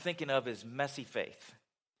Thinking of is messy faith.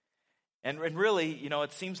 And really,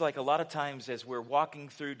 it seems like a lot of times as we're walking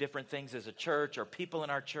through different things as a church or people in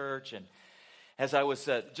our church, and as I was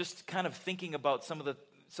just kind of thinking about some of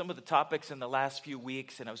the topics in the last few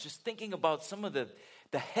weeks, and I was just thinking about some of the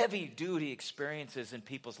heavy-duty experiences in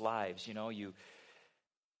people's lives. You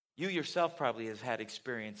yourself probably has had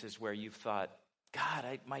experiences where you've thought,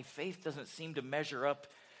 God, my faith doesn't seem to measure up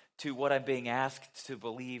to what I'm being asked to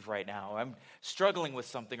believe right now. I'm struggling with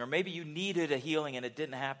something, or maybe you needed a healing and it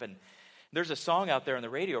didn't happen. There's a song out there on the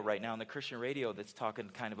radio right now, on the Christian radio, that's talking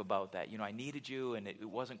kind of about that. I needed you and it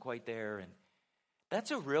wasn't quite there. And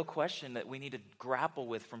that's a real question that we need to grapple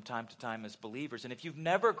with from time to time as believers. And if you've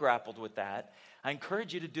never grappled with that, I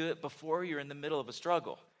encourage you to do it before you're in the middle of a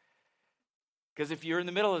struggle. Because if you're in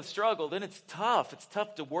the middle of the struggle, then it's tough. It's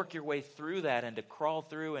tough to work your way through that and to crawl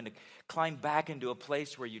through and to climb back into a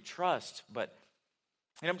place where you trust. But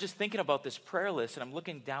I'm just thinking about this prayer list, and I'm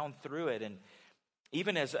looking down through it. And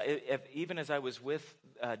even as I was with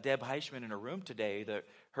Deb Heichman in her room today,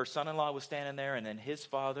 her son-in-law was standing there, and then his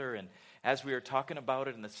father. And as we were talking about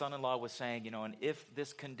it, and the son-in-law was saying, and if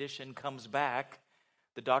this condition comes back,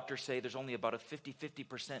 the doctors say there's only about a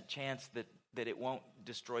 50% chance that it won't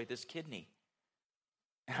destroy this kidney.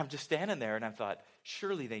 And I'm just standing there, and I thought,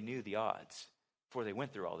 surely they knew the odds before they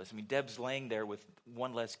went through all this. I mean, Deb's laying there with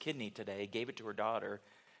one less kidney today, gave it to her daughter,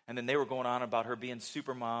 and then they were going on about her being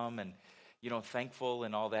super mom and, thankful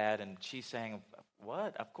and all that, and she's saying,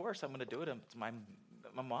 what? Of course I'm going to do it. It's my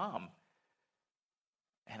mom.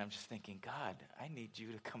 And I'm just thinking, God, I need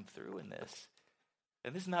you to come through in this.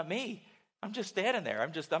 And this is not me. I'm just standing there.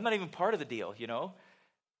 I'm not even part of the deal,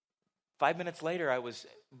 5 minutes later, I was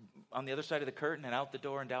on the other side of the curtain and out the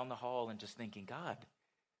door and down the hall and just thinking, God,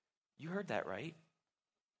 you heard that right?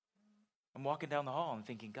 I'm walking down the hall and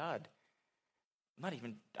thinking, God,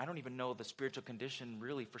 I don't even know the spiritual condition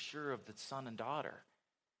really for sure of the son and daughter.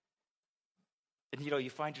 And you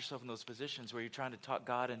find yourself in those positions where you're trying to talk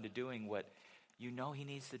God into doing what he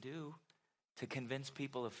needs to do to convince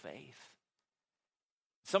people of faith.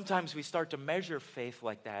 Sometimes we start to measure faith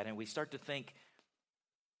like that, and we start to think,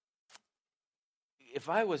 if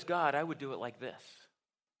I was God, I would do it like this.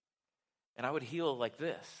 And I would heal like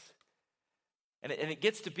this. And it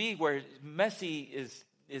gets to be where messy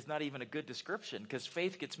is not even a good description, because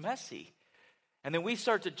faith gets messy. And then we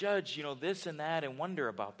start to judge, this and that, and wonder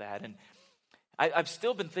about that. And I've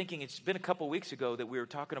still been thinking, it's been a couple weeks ago that we were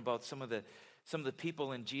talking about some of the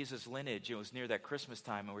people in Jesus' lineage. It was near that Christmas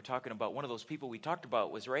time, and we're talking about one of those people we talked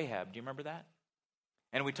about was Rahab. Do you remember that?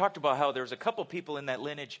 And we talked about how there was a couple people in that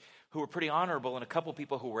lineage who were pretty honorable and a couple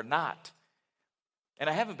people who were not. And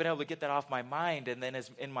I haven't been able to get that off my mind. And then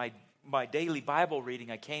as in my daily Bible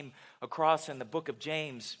reading, I came across in the book of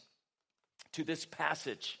James to this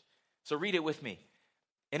passage. So read it with me.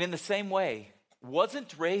 And in the same way,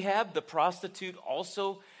 wasn't Rahab the prostitute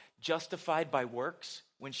also justified by works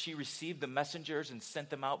when she received the messengers and sent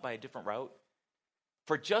them out by a different route?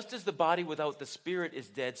 For just as the body without the spirit is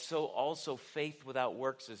dead, so also faith without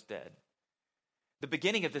works is dead. The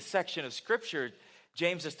beginning of this section of Scripture,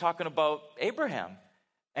 James is talking about Abraham.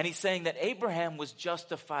 And he's saying that Abraham was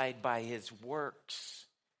justified by his works.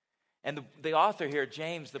 And the author here,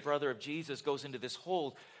 James, the brother of Jesus, goes into this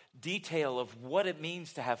whole detail of what it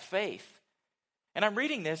means to have faith. And I'm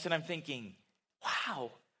reading this and I'm thinking,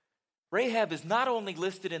 wow, Rahab is not only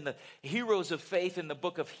listed in the heroes of faith in the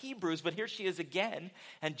book of Hebrews, but here she is again,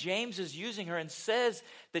 and James is using her and says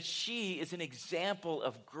that she is an example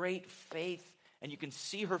of great faith, and you can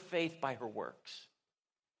see her faith by her works.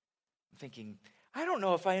 I'm thinking, I don't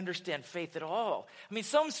know if I understand faith at all. I mean,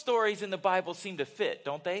 some stories in the Bible seem to fit,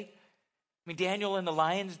 don't they? I mean, Daniel in the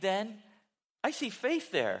lion's den, I see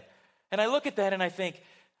faith there. And I look at that and I think,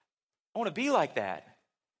 I want to be like that.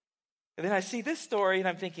 And then I see this story and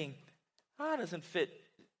I'm thinking, it doesn't fit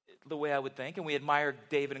the way I would think. And we admire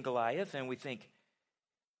David and Goliath and we think,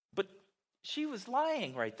 but she was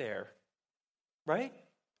lying right there, right?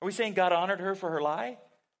 Are we saying God honored her for her lie?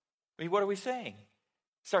 I mean, what are we saying?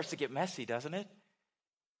 It starts to get messy, doesn't it?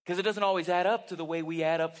 Because it doesn't always add up to the way we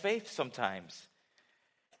add up faith sometimes.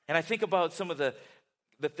 And I think about some of the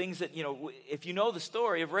things that, if you know the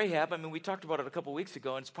story of Rahab, I mean, we talked about it a couple weeks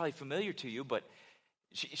ago, and it's probably familiar to you, but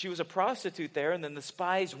she was a prostitute there, and then the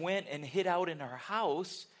spies went and hid out in her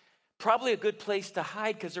house, probably a good place to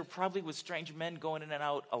hide because there probably was strange men going in and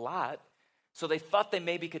out a lot. So they thought they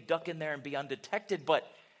maybe could duck in there and be undetected, but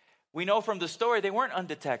we know from the story they weren't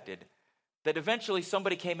undetected. That eventually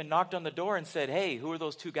somebody came and knocked on the door and said, hey, who are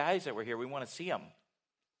those two guys that were here? We want to see them.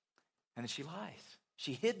 And then she lies.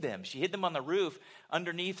 She hid them. She hid them on the roof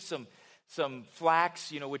underneath some some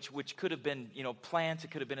flax, which could have been, plants.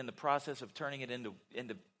 It could have been in the process of turning it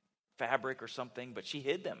into fabric or something, but she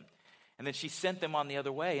hid them. And then she sent them on the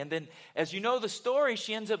other way. And then, as you know the story,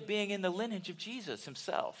 she ends up being in the lineage of Jesus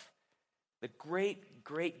himself, the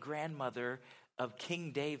great-great-grandmother of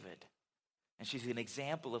King David. And she's an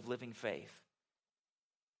example of living faith.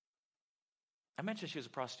 I mentioned she was a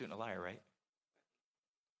prostitute and a liar, right?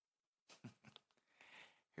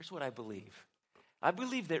 Here's what I believe. I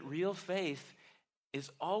believe that real faith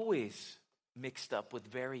is always mixed up with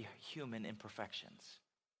very human imperfections.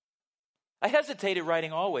 I hesitated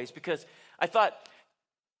writing always because I thought,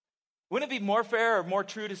 wouldn't it be more fair or more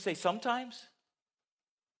true to say sometimes?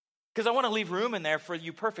 Because I want to leave room in there for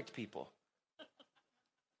you perfect people.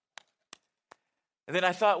 And then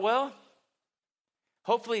I thought, well,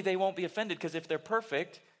 hopefully they won't be offended, because if they're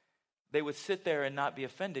perfect, they would sit there and not be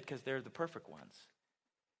offended because they're the perfect ones.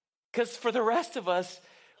 Because for the rest of us,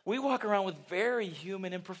 we walk around with very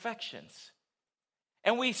human imperfections.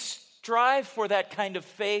 And we strive for that kind of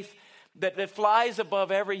faith that flies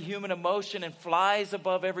above every human emotion and flies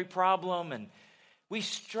above every problem. And we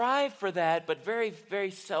strive for that, but very,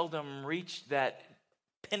 very seldom reach that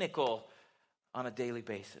pinnacle on a daily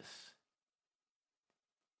basis.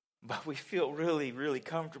 But we feel really, really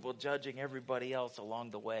comfortable judging everybody else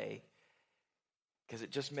along the way, because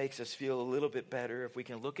it just makes us feel a little bit better if we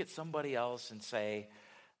can look at somebody else and say,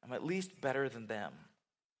 I'm at least better than them.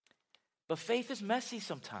 But faith is messy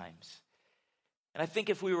sometimes. And I think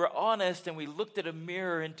if we were honest and we looked at a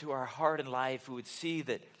mirror into our heart and life, we would see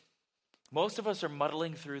that most of us are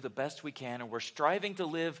muddling through the best we can, and we're striving to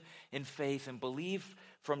live in faith and believe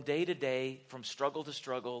from day to day, from struggle to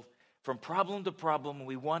struggle, from problem to problem, and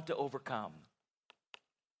we want to overcome.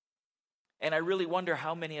 And I really wonder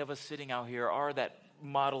how many of us sitting out here are that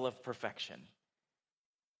model of perfection.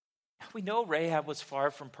 We know Rahab was far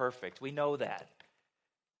from perfect. We know that.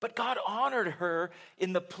 But God honored her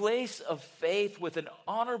in the place of faith with an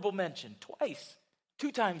honorable mention twice, 2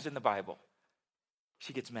 times in the Bible.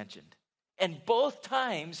 She gets mentioned. And both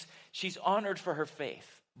times she's honored for her faith.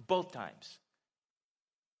 Both times.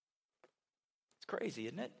 It's crazy,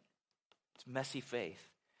 isn't it? It's messy faith.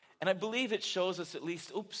 And I believe it shows us at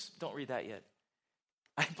least, don't read that yet.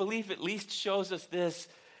 I believe at least shows us this,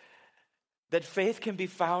 that faith can be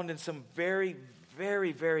found in some very,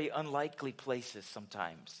 very, very unlikely places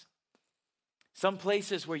sometimes. Some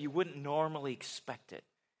places where you wouldn't normally expect it.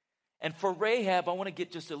 And for Rahab, I want to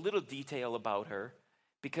get just a little detail about her,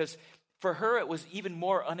 because for her it was even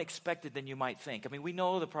more unexpected than you might think. I mean, we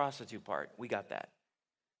know the prostitute part. We got that.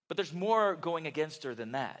 But there's more going against her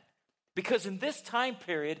than that. Because in this time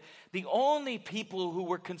period, the only people who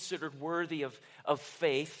were considered worthy of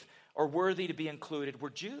faith or worthy to be included were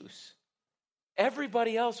Jews.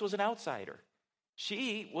 Everybody else was an outsider.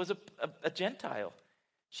 She was a Gentile.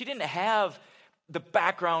 She didn't have the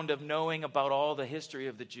background of knowing about all the history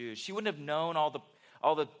of the Jews. She wouldn't have known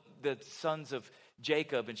all the sons of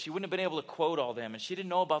Jacob, and she wouldn't have been able to quote all them, and she didn't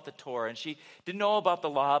know about the Torah, and she didn't know about the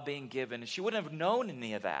law being given, and she wouldn't have known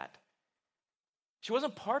any of that. She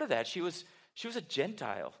wasn't part of that. She was a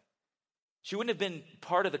Gentile. She wouldn't have been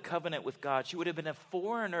part of the covenant with God. She would have been a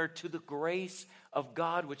foreigner to the grace of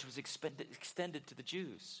God, which was extended to the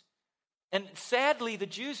Jews. And sadly, the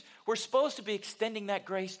Jews were supposed to be extending that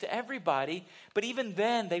grace to everybody, but even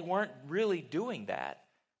then, they weren't really doing that.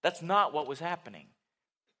 That's not what was happening.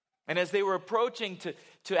 And as they were approaching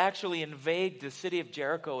to actually invade the city of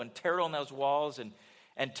Jericho and tear down those walls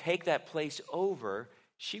and take that place over,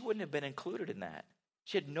 she wouldn't have been included in that.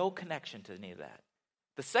 She had no connection to any of that.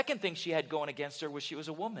 The second thing she had going against her was she was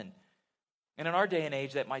a woman. And in our day and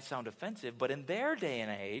age, that might sound offensive, but in their day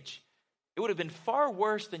and age, it would have been far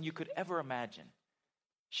worse than you could ever imagine.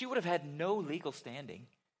 She would have had no legal standing.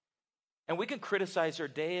 And we can criticize her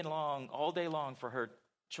all day long for her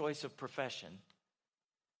choice of profession.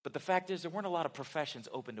 But the fact is, there weren't a lot of professions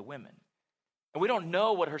open to women. And we don't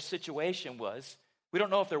know what her situation was. We don't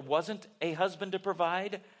know if there wasn't a husband to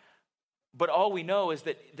provide, but all we know is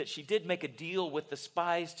that she did make a deal with the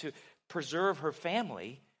spies to preserve her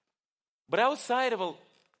family. But outside of a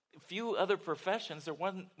few other professions, there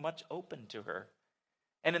wasn't much open to her.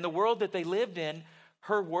 And in the world that they lived in,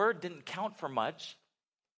 her word didn't count for much.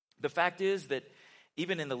 The fact is that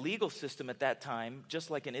even in the legal system at that time, just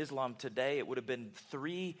like in Islam today, it would have been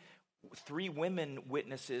three women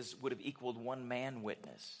witnesses would have equaled one man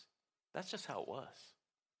witness. That's just how it was.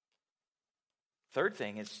 Third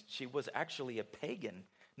thing is she was actually a pagan,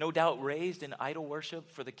 no doubt raised in idol worship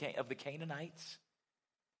of the Canaanites.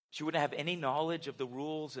 She wouldn't have any knowledge of the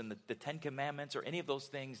rules and the 10 Commandments or any of those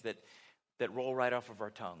things that roll right off of our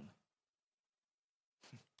tongue.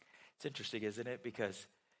 It's interesting, isn't it? Because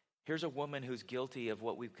here's a woman who's guilty of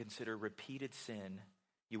what we consider repeated sin.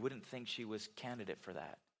 You wouldn't think she was candidate for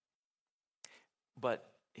that. But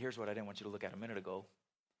here's what I didn't want you to look at a minute ago.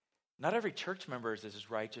 Not every church member is as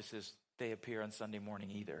righteous as they appear on Sunday morning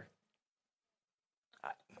either.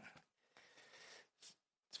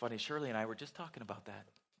 It's funny, Shirley and I were just talking about that.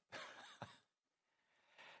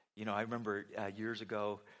 I remember years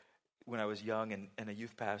ago when I was young and a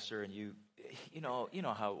youth pastor, and you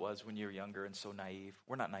know how it was when you're younger and so naive.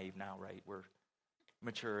 We're not naive now, right? We're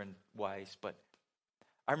mature and wise. But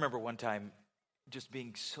I remember one time just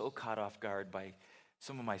being so caught off guard by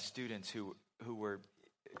some of my students who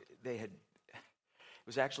it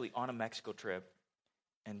was actually on a Mexico trip,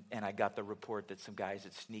 and I got the report that some guys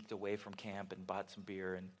had sneaked away from camp and bought some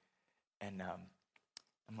beer, and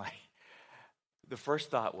I'm like, the first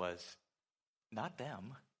thought was, not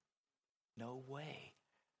them. No way.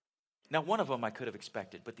 Now, one of them I could have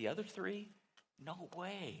expected, but the other three, no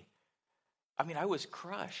way. I mean, I was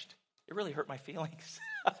crushed. It really hurt my feelings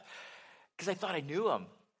because I thought I knew them,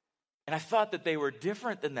 and I thought that they were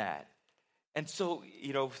different than that. And so,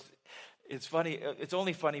 it's funny. It's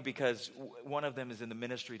only funny because one of them is in the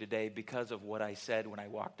ministry today because of what I said when I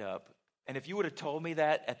walked up. And if you would have told me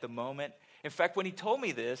that at the moment, in fact, when he told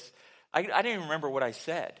me this, I didn't even remember what I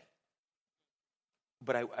said.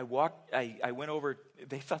 But I went over,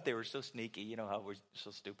 they thought they were so sneaky, you know how we're so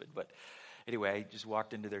stupid. But anyway, I just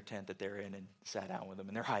walked into their tent that they're in and sat down with them,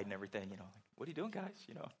 and they're hiding everything, like, what are you doing, guys,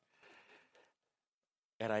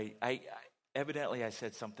 And I evidently I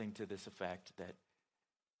said something to this effect that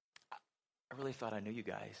I really thought I knew you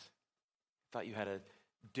guys. I thought you had a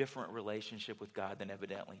different relationship with God than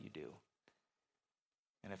evidently you do.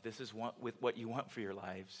 And if this is what you want for your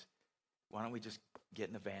lives, why don't we just get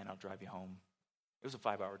in the van? I'll drive you home. It was a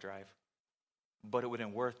 5-hour drive. But it would have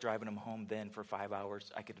been worth driving them home then for 5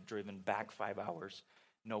 hours. I could have driven back 5 hours.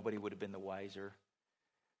 Nobody would have been the wiser.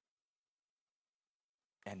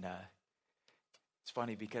 And it's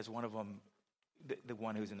funny because one of them, the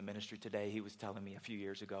one who's in the ministry today, he was telling me a few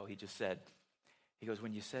years ago, he goes,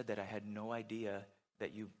 when you said that, I had no idea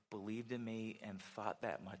that you believed in me and thought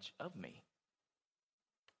that much of me.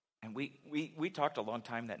 And we talked a long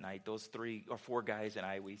time that night. Those 3 or 4 guys and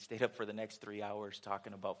I, we stayed up for the next 3 hours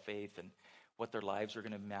talking about faith and what their lives were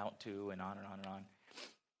going to amount to, and on and on and on.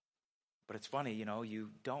 But it's funny, you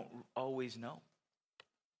don't always know.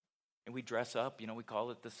 And we dress up, we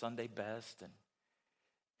call it the Sunday best.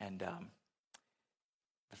 And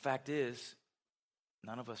the fact is,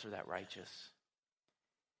 none of us are that righteous.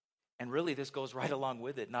 And really, this goes right along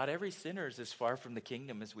with it. Not every sinner is as far from the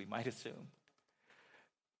kingdom as we might assume.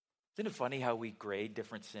 Isn't it funny how we grade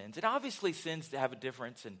different sins? And obviously sins have a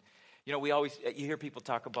difference. And, you hear people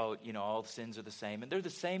talk about, all sins are the same. And they're the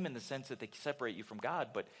same in the sense that they separate you from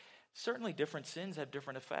God. But certainly different sins have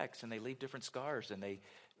different effects, and they leave different scars, and they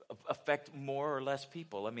affect more or less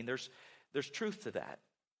people. I mean, there's truth to that.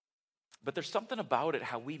 But there's something about it,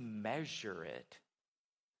 how we measure it.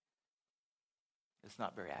 It's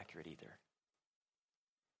not very accurate either.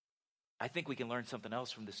 I think we can learn something else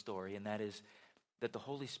from this story, and that is that the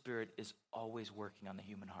Holy Spirit is always working on the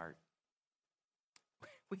human heart.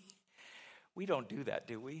 We don't do that,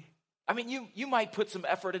 do we? I mean, you might put some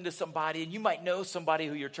effort into somebody, and you might know somebody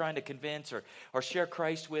who you're trying to convince or share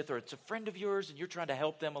Christ with, or it's a friend of yours and you're trying to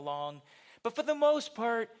help them along. But for the most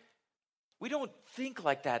part, we don't think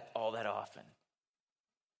like that all that often.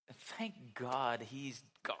 And thank God he's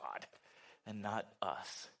God and not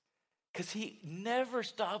us, because he never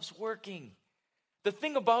stops working. The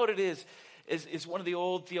thing about it is one of the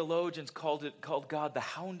old theologians called God the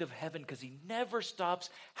hound of heaven, because he never stops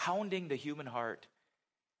hounding the human heart.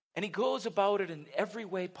 And he goes about it in every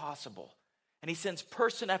way possible. And he sends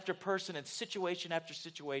person after person and situation after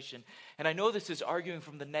situation. And I know this is arguing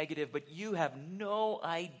from the negative, but you have no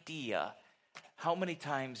idea how many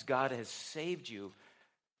times God has saved you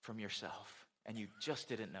from yourself, and you just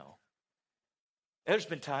didn't know. There's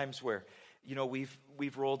been times where,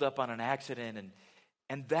 we've rolled up on an accident,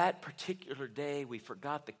 and that particular day we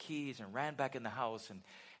forgot the keys and ran back in the house. And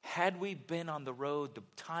had we been on the road, the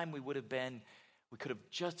time we could have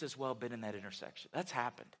just as well been in that intersection. That's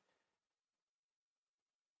happened.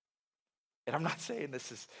 And I'm not saying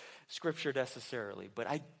this is scripture necessarily, but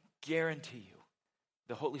I guarantee you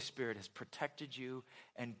the Holy Spirit has protected you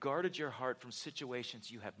and guarded your heart from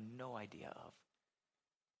situations you have no idea of.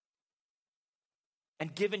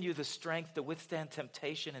 And given you the strength to withstand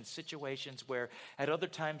temptation in situations where at other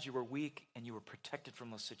times you were weak, and you were protected from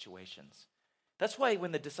those situations. That's why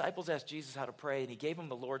when the disciples asked Jesus how to pray, and he gave them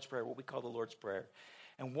the Lord's Prayer, what we call the Lord's Prayer,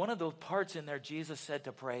 and one of those parts in there Jesus said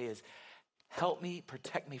to pray is, help me,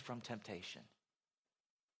 protect me from temptation.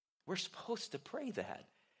 We're supposed to pray that,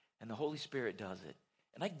 and the Holy Spirit does it.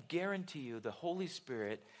 And I guarantee you the Holy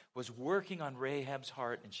Spirit was working on Rahab's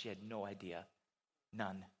heart, and she had no idea.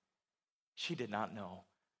 None. She did not know.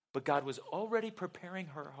 But God was already preparing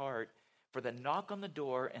her heart for the knock on the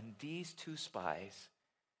door and these two spies,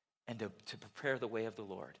 and to prepare the way of the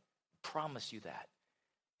Lord. Promise you that.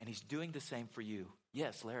 And he's doing the same for you.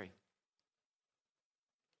 Yes, Larry.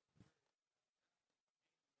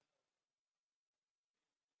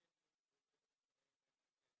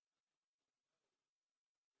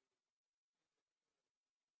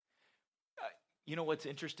 You know what's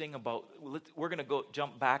interesting about, we're going to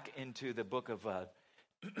jump back into the book of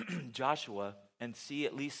Joshua and see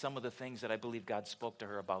at least some of the things that I believe God spoke to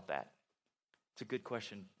her about that. It's a good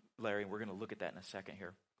question, Larry, and we're going to look at that in a second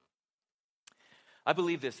here. I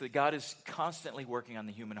believe this, that God is constantly working on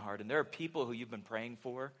the human heart, and there are people who you've been praying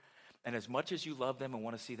for, and as much as you love them and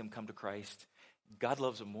want to see them come to Christ, God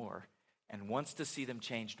loves them more and wants to see them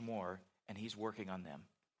changed more, and he's working on them.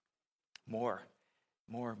 More.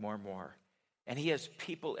 And he has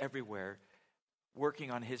people everywhere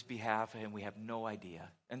working on his behalf, and we have no idea.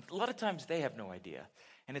 And a lot of times they have no idea.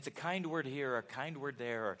 And it's a kind word here, or a kind word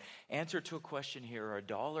there, or answer to a question here, or a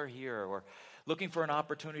dollar here, or looking for an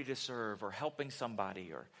opportunity to serve, or helping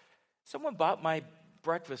somebody. Or someone bought my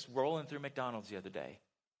breakfast rolling through McDonald's the other day.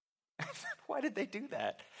 Why did they do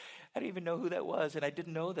that? I didn't even know who that was, and I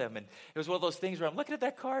didn't know them. And it was one of those things where I'm looking at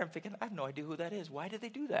that car and thinking, I have no idea who that is. Why did they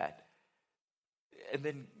do that? And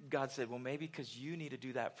then God said, well, maybe because you need to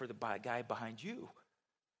do that for the guy behind you.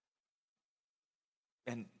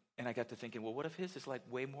 And I got to thinking, well, what if his is like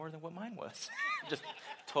way more than what mine was? Just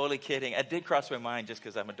totally kidding. It did cross my mind just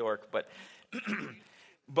because I'm a dork, but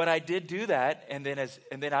but I did do that. And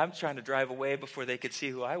then I'm trying to drive away before they could see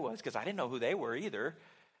who I was, because I didn't know who they were either.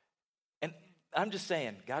 And I'm just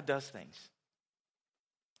saying, God does things.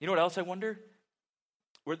 You know what else I wonder?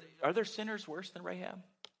 Are there sinners worse than Rahab?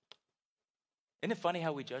 Isn't it funny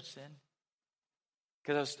how we judge sin?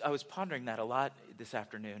 Because I was pondering that a lot this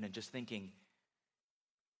afternoon and just thinking,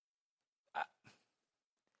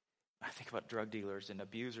 I think about drug dealers and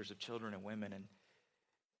abusers of children and women, and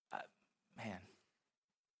man,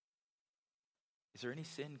 is there any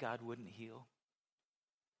sin God wouldn't heal?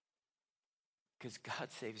 Because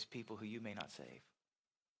God saves people who you may not save,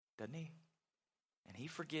 doesn't he? And he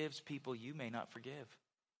forgives people you may not forgive.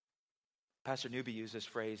 Pastor Newby used this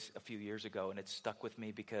phrase a few years ago, and it stuck with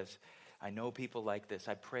me because I know people like this.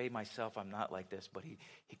 I pray myself I'm not like this, but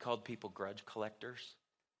he called people grudge collectors,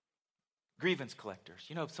 grievance collectors.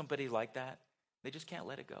 You know, somebody like that, they just can't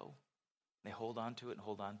let it go. They hold on to it and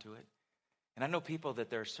hold on to it. And I know people that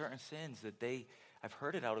there are certain sins that I've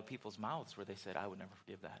heard it out of people's mouths where they said, I would never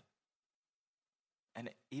forgive that. And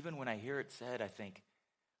even when I hear it said, I think,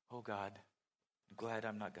 oh God, I'm glad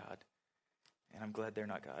I'm not God. And I'm glad they're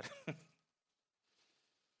not God.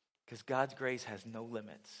 Because God's grace has no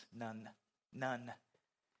limits, none.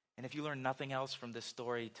 And if you learn nothing else from this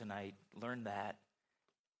story tonight, learn that.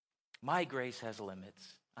 My grace has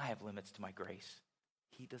limits. I have limits to my grace.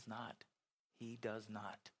 He does not. He does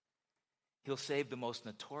not. He'll save the most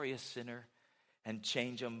notorious sinner and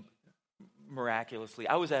change them miraculously.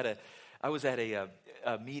 I was at a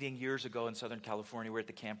meeting years ago in Southern California. We're at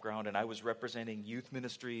the campground, and I was representing youth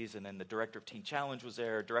ministries, and then the director of Teen Challenge was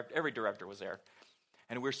there. Every director was there.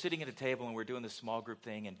 And we were sitting at a table, and we were doing this small group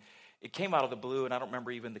thing, and it came out of the blue, and I don't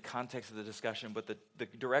remember even the context of the discussion, but the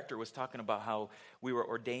director was talking about how we were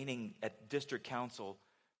ordaining at district council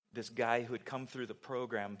this guy who had come through the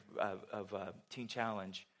program of Teen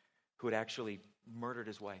Challenge, who had actually murdered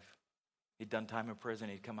his wife. He'd done time in prison,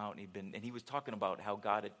 he'd come out, and he was talking about how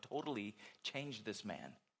God had totally changed this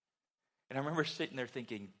man. And I remember sitting there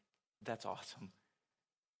thinking, that's awesome.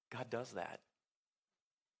 God does that.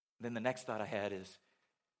 Then the next thought I had is,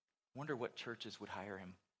 wonder what churches would hire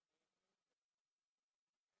him.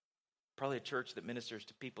 Probably a church that ministers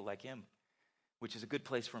to people like him, which is a good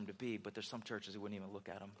place for him to be, but there's some churches that wouldn't even look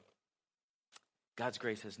at him. God's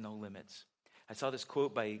grace has no limits. I saw this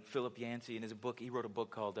quote by Philip Yancey in his book. He wrote a book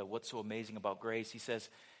called What's So Amazing About Grace. He says,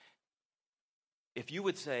 if you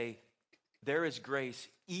would say there is grace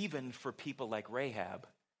even for people like Rahab,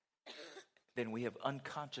 then we have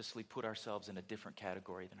unconsciously put ourselves in a different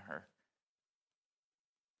category than her.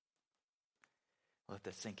 Let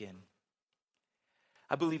that sink in.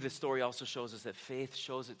 I believe this story also shows us that faith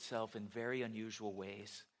shows itself in very unusual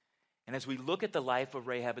ways. And as we look at the life of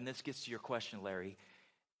Rahab, and this gets to your question, Larry,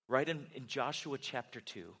 right in Joshua chapter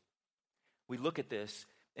 2, we look at this,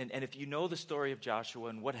 and if you know the story of Joshua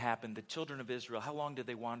and what happened, the children of Israel, how long did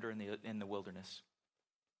they wander in the wilderness?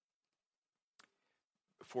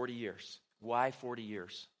 40 years. Why 40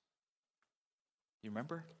 years? You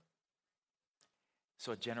remember?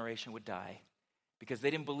 So a generation would die because they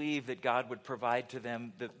didn't believe that God would provide to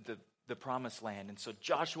them the promised land. And so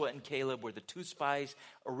Joshua and Caleb were the two spies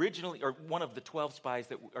originally, or one of the 12 spies,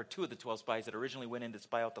 or two of the 12 spies that originally went in to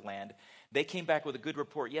spy out the land. They came back with a good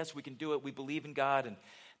report. Yes, we can do it. We believe in God. And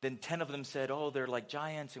then 10 of them said, oh, they're like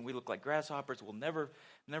giants and we look like grasshoppers. We'll never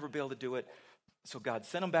be able to do it. So God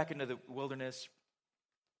sent them back into the wilderness.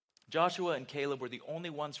 Joshua and Caleb were the only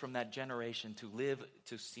ones from that generation to live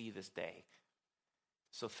to see this day.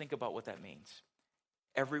 So think about what that means.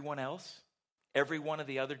 Everyone else, every one of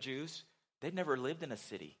the other Jews, they'd never lived in a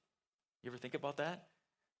city. You ever think about that?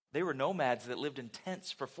 They were nomads that lived in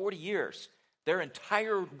tents for 40 years. Their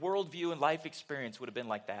entire worldview and life experience would have been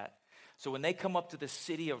like that. So when they come up to the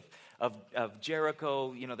city of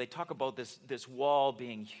Jericho, they talk about this wall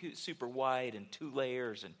being super wide and 2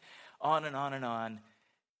 layers and on and on and on.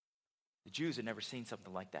 The Jews had never seen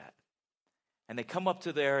something like that. And they come up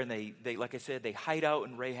to there and they like I said, they hide out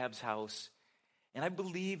in Rahab's house. And I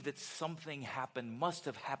believe that something must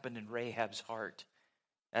have happened in Rahab's heart.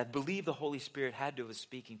 I believe the Holy Spirit had to have been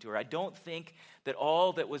speaking to her. I don't think that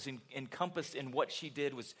all that was encompassed in what she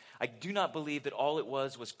did I do not believe that all it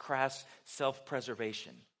was crass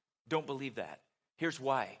self-preservation. Don't believe that. Here's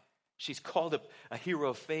why. She's called a hero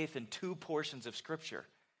of faith in 2 portions of Scripture,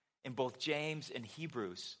 in both James and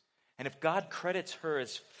Hebrews. And if God credits her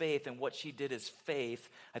as faith and what she did as faith,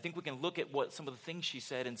 I think we can look at what some of the things she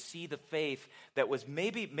said and see the faith that was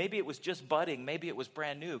maybe it was just budding, maybe it was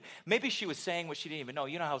brand new. Maybe she was saying what she didn't even know.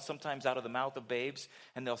 You know how sometimes out of the mouth of babes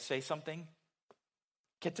and they'll say something?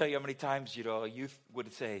 Can't tell you how many times, a youth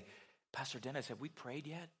would say, Pastor Dennis, have we prayed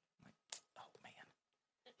yet? I'm like, oh man,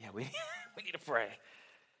 yeah, we need to pray.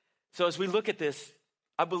 So as we look at this,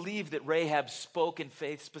 I believe that Rahab spoke in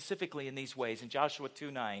faith specifically in these ways. In Joshua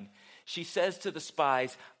 2:9, she says to the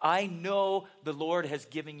spies, I know the Lord has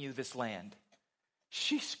given you this land.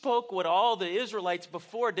 She spoke what all the Israelites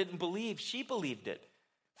before didn't believe. She believed it.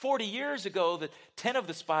 40 years ago, 10 of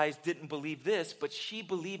the spies didn't believe this, but she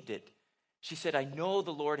believed it. She said, I know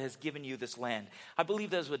the Lord has given you this land. I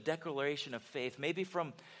believe that was a declaration of faith, maybe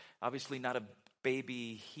from, obviously not a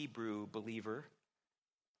baby Hebrew believer,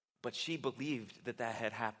 but she believed that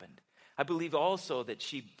had happened. I believe also that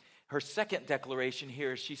her second declaration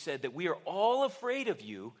here, she said that we are all afraid of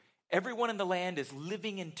you. Everyone in the land is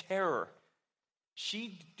living in terror.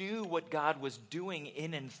 She knew what God was doing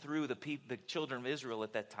in and through the children of Israel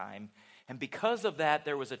at that time. And because of that,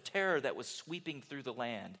 there was a terror that was sweeping through the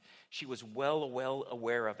land. She was well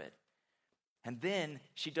aware of it. And then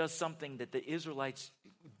she does something that the Israelites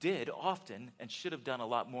did often and should have done a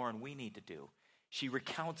lot more, and we need to do. She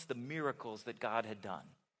recounts the miracles that God had done.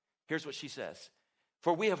 Here's what she says.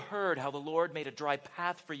 For we have heard how the Lord made a dry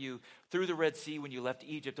path for you through the Red Sea when you left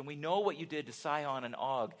Egypt, and we know what you did to Sihon and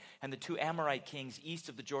Og and the 2 Amorite kings east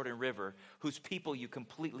of the Jordan River, whose people you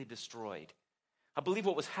completely destroyed. I believe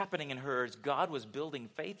what was happening in her is God was building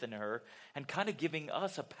faith in her and kind of giving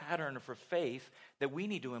us a pattern for faith that we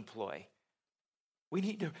need to employ. We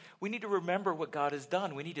need to remember what God has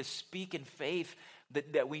done. We need to speak in faith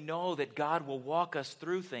that we know that God will walk us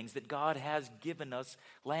through things, that God has given us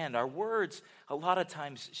land. Our words a lot of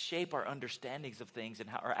times shape our understandings of things and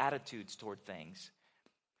our attitudes toward things.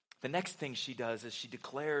 The next thing she does is she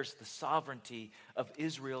declares the sovereignty of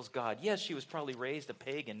Israel's God. Yes, she was probably raised a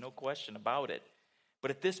pagan, no question about it.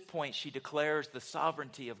 But at this point, she declares the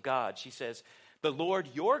sovereignty of God. She says, the Lord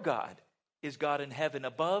your God is God in heaven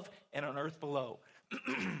above and on earth below.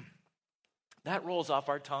 That rolls off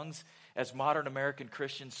our tongues as modern American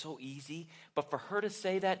Christians so easy. But for her to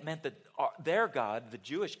say that meant that their God, the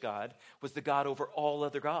Jewish God, was the God over all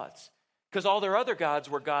other gods. Because all their other gods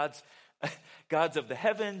were gods of the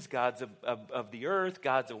heavens, gods of the earth,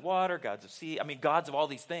 gods of water, gods of sea. I mean, gods of all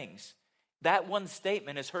these things. That one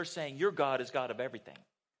statement is her saying, your God is God of everything.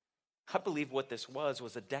 I believe what this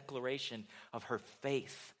was a declaration of her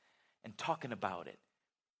faith and talking about it.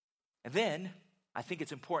 And then, I think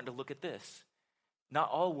it's important to look at this. Not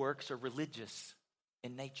all works are religious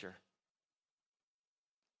in nature.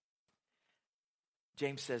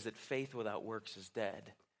 James says that faith without works is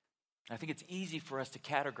dead. I think it's easy for us to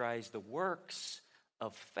categorize the works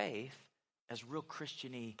of faith as real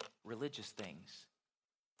Christian-y religious things.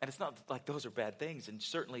 And it's not like those are bad things, and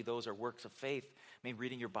certainly those are works of faith. I mean,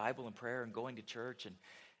 reading your Bible and prayer and going to church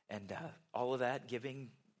and all of that, giving,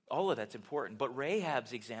 all of that's important. But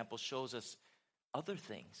Rahab's example shows us other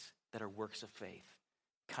things that are works of faith.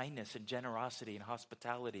 Kindness and generosity and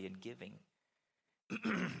hospitality and giving.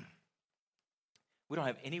 We don't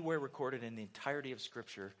have anywhere recorded in the entirety of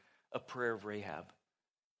Scripture a prayer of Rahab.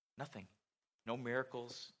 Nothing. No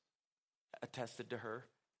miracles attested to her,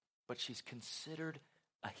 but she's considered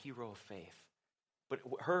a hero of faith. But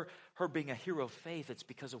her being a hero of faith, it's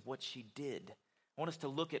because of what she did. I want us to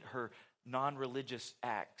look at her non-religious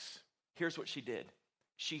acts. Here's what she did.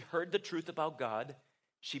 She heard the truth about God,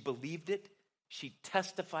 she believed it, she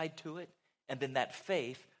testified to it, and then that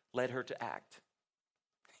faith led her to act.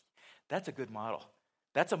 That's a good model.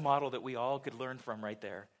 That's a model that we all could learn from right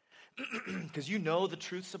there. Because you know the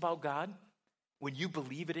truths about God. When you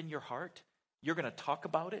believe it in your heart, you're going to talk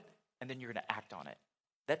about it, and then you're going to act on it.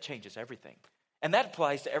 That changes everything. And that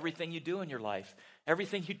applies to everything you do in your life.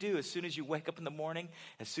 Everything you do, as soon as you wake up in the morning,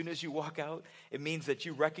 as soon as you walk out, it means that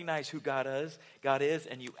you recognize who God is,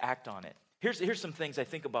 and you act on it. Here's some things I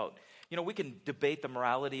think about. You know, we can debate the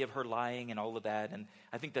morality of her lying and all of that, and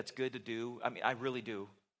I think that's good to do. I mean, I really do.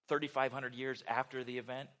 3,500 years after the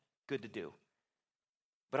event, good to do.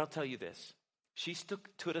 But I'll tell you this. She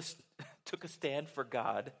took a stand for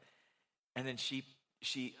God, and then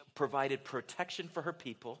she provided protection for her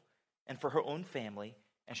people and for her own family,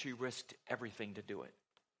 and she risked everything to do it.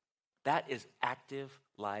 That is active,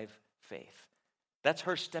 live faith. That's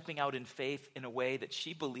her stepping out in faith in a way that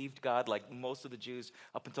she believed God like most of the Jews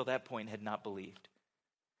up until that point had not believed.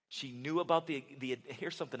 She knew about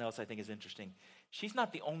here's something else I think is interesting. She's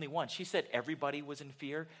not the only one. She said everybody was in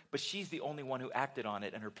fear, but she's the only one who acted on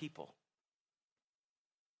it, and her people.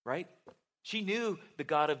 Right? She knew the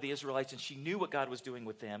God of the Israelites, and she knew what God was doing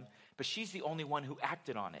with them, but she's the only one who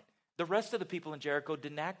acted on it. The rest of the people in Jericho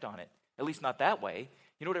didn't act on it, at least not that way.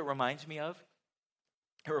 You know what it reminds me of?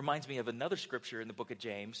 It reminds me of another scripture in the book of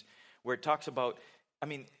James where it talks about,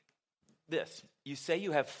 this. You say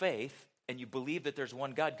you have faith and you believe that there's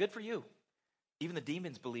one God. Good for you. Even the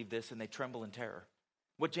demons believe this and they tremble in terror.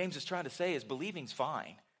 What James is trying to say is believing's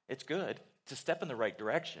fine. It's good. It's a step in the right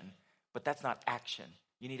direction, but that's not action.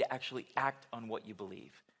 You need to actually act on what you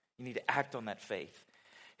believe. You need to act on that faith.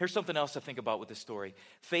 Here's something else to think about with this story.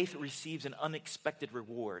 Faith receives an unexpected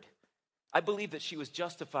reward. I believe that she was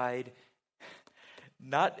justified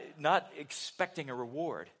not expecting a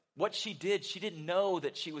reward. What she did, she didn't know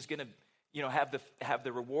that she was going to, have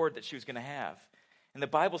the reward that she was going to have. And the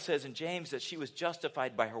Bible says in James that she was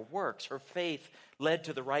justified by her works. Her faith led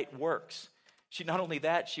to the right works. Not only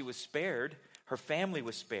that, she was spared. Her family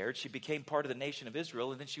was spared. She became part of the nation of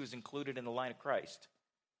Israel, and then she was included in the line of Christ.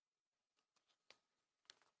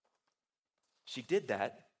 She did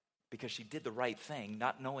that because she did the right thing,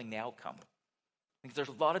 not knowing the outcome. Because there's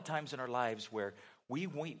a lot of times in our lives where we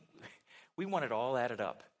want it all added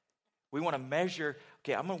up. We want to measure,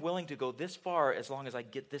 okay, I'm willing to go this far as long as I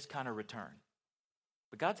get this kind of return.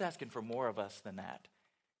 But God's asking for more of us than that.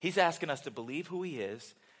 He's asking us to believe who he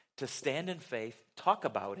is, to stand in faith, talk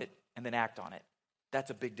about it, and then act on it. That's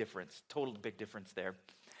a big difference, total big difference there.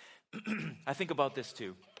 I think about this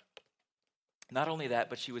too. Not only that,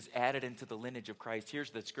 but she was added into the lineage of Christ.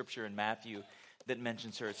 Here's the scripture in Matthew that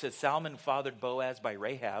mentions her. It says, Salmon fathered Boaz by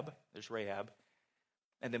Rahab. There's Rahab.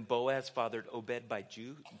 And then Boaz fathered Obed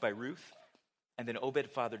by Ruth. And then Obed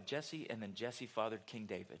fathered Jesse. And then Jesse fathered King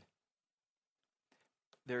David.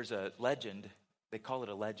 There's a legend, they call it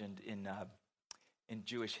a legend in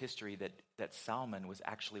Jewish history that Salmon was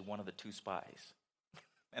actually one of the two spies.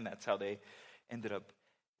 And that's how they ended up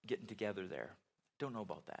getting together there. Don't know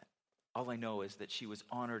about that. All I know is that she was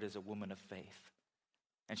honored as a woman of faith.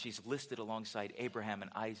 And she's listed alongside Abraham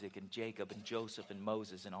and Isaac and Jacob and Joseph and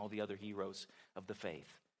Moses and all the other heroes of the faith.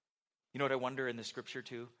 You know what I wonder in the scripture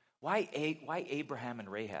too? Why Abraham and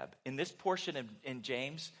Rahab? In this portion in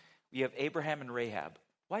James, we have Abraham and Rahab.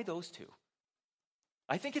 Why those two?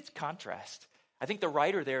 I think it's contrast. I think the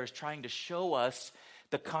writer there is trying to show us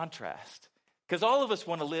the contrast. Because all of us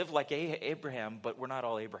want to live like Abraham, but we're not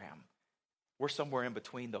all Abraham. We're somewhere in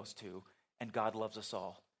between those two, and God loves us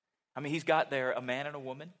all. I mean, he's got there a man and a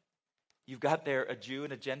woman. You've got there a Jew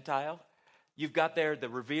and a Gentile. You've got there the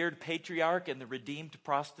revered patriarch and the redeemed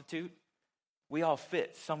prostitute. We all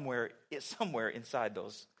fit somewhere inside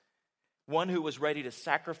those. One who was ready to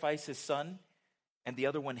sacrifice his son, and the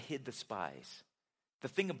other one hid the spies. The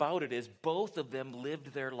thing about it is both of them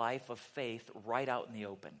lived their life of faith right out in the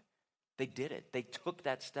open. They did it. They took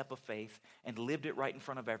that step of faith and lived it right in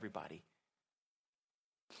front of everybody.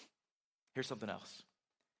 Here's something else.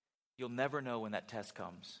 You'll never know when that test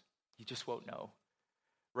comes. You just won't know.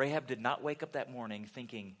 Rahab did not wake up that morning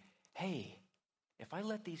thinking, hey, if I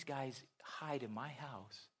let these guys hide in my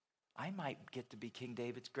house, I might get to be King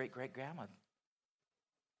David's great-great-grandma.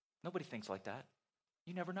 Nobody thinks like that.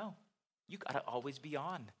 You never know. You got to always be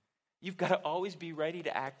on. You've got to always be ready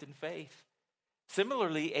to act in faith.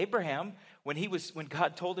 Similarly, Abraham, when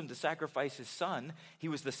God told him to sacrifice his son, he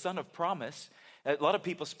was the son of promise. A lot of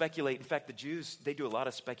people speculate. In fact, the Jews, they do a lot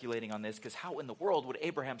of speculating on this, because how in the world would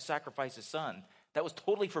Abraham sacrifice his son? That was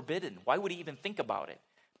totally forbidden. Why would he even think about it?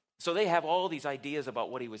 So they have all these ideas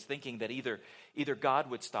about what he was thinking, that either God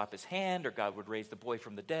would stop his hand, or God would raise the boy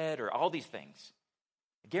from the dead, or all these things.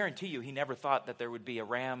 I guarantee you, he never thought that there would be a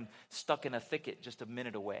ram stuck in a thicket just a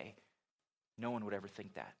minute away. No one would ever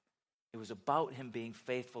think that. It was about him being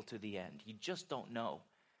faithful to the end. You just don't know.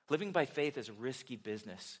 Living by faith is a risky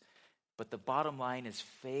business. But the bottom line is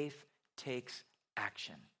faith takes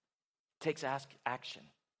action. It takes action.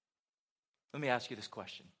 Let me ask you this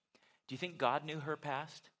question. Do you think God knew her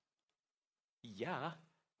past? Yeah,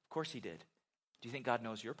 of course he did. Do you think God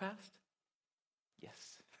knows your past?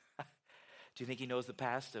 Yes. Do you think he knows the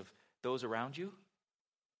past of those around you?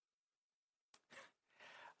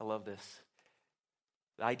 I love this.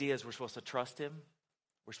 The idea is we're supposed to trust him,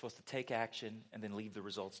 we're supposed to take action, and then leave the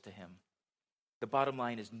results to him. The bottom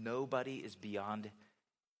line is nobody is beyond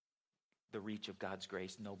the reach of God's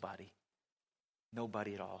grace. Nobody.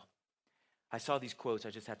 Nobody at all. I saw these quotes.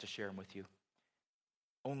 I just have to share them with you.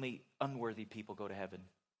 Only unworthy people go to heaven.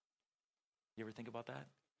 You ever think about that?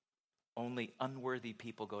 Only unworthy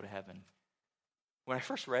people go to heaven. When I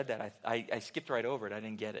first read that, I skipped right over it. I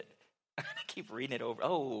didn't get it. I keep reading it over.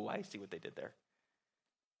 Oh, I see what they did there.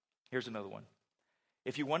 Here's another one.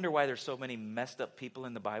 If you wonder why there's so many messed up people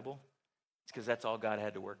in the Bible, it's because that's all God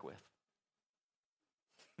had to work with.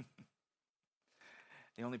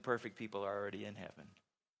 The only perfect people are already in heaven.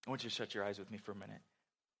 I want you to shut your eyes with me for a minute.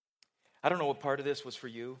 I don't know what part of this was for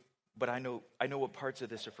you, but I know what parts of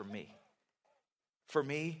this are for me. For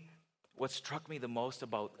me, what struck me the most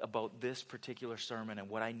about this particular sermon, and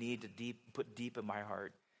what I need to put deep in my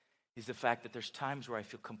heart, is the fact that there's times where I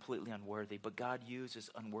feel completely unworthy, but God uses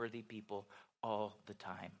unworthy people all the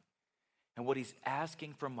time. And what he's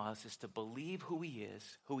asking from us is to believe who he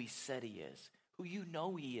is, who he said he is, who you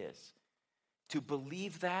know he is. To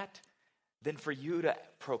believe that, then for you to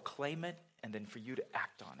proclaim it, and then for you to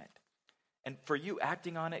act on it. And for you,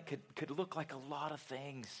 acting on it could look like a lot of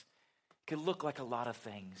things. It could look like a lot of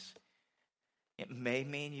things. It may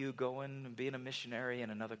mean you going and being a missionary in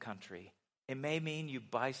another country. It may mean you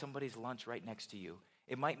buy somebody's lunch right next to you.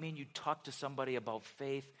 It might mean you talk to somebody about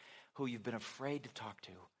faith who you've been afraid to talk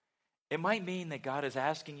to. It might mean that God is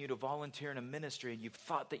asking you to volunteer in a ministry and you've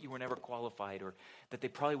thought that you were never qualified, or that they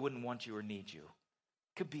probably wouldn't want you or need you.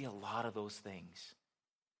 It could be a lot of those things.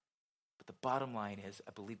 But the bottom line is,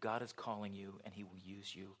 I believe God is calling you and he will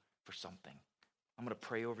use you for something. I'm going to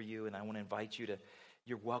pray over you, and I want to invite you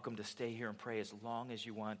you're welcome to stay here and pray as long as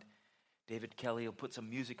you want. David Kelly will put some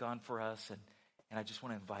music on for us, and I just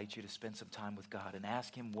want to invite you to spend some time with God and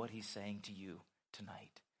ask him what he's saying to you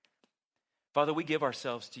tonight. Father, we give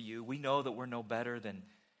ourselves to you. We know that we're no better than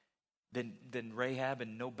Rahab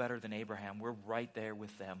and no better than Abraham. We're right there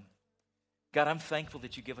with them. God, I'm thankful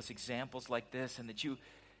that you give us examples like this, and that you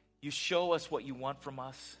show us what you want from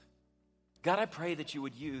us. God, I pray that you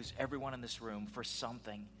would use everyone in this room for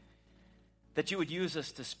something. That you would use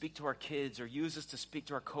us to speak to our kids, or use us to speak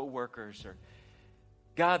to our coworkers, or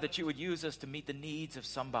God, that you would use us to meet the needs of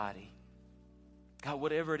somebody. God,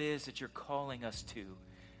 whatever it is that you're calling us to,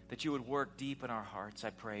 that you would work deep in our hearts, I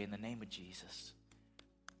pray in the name of Jesus.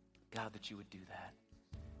 God, that you would do that.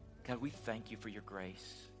 God, we thank you for your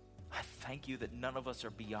grace. I thank you that none of us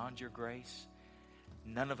are beyond your grace.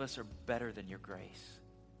 None of us are better than your grace.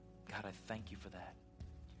 God, I thank you for that.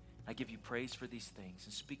 I give you praise for these things,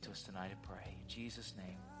 and speak to us tonight, I pray. In Jesus'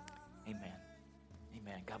 name, amen.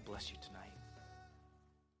 Amen. God bless you tonight.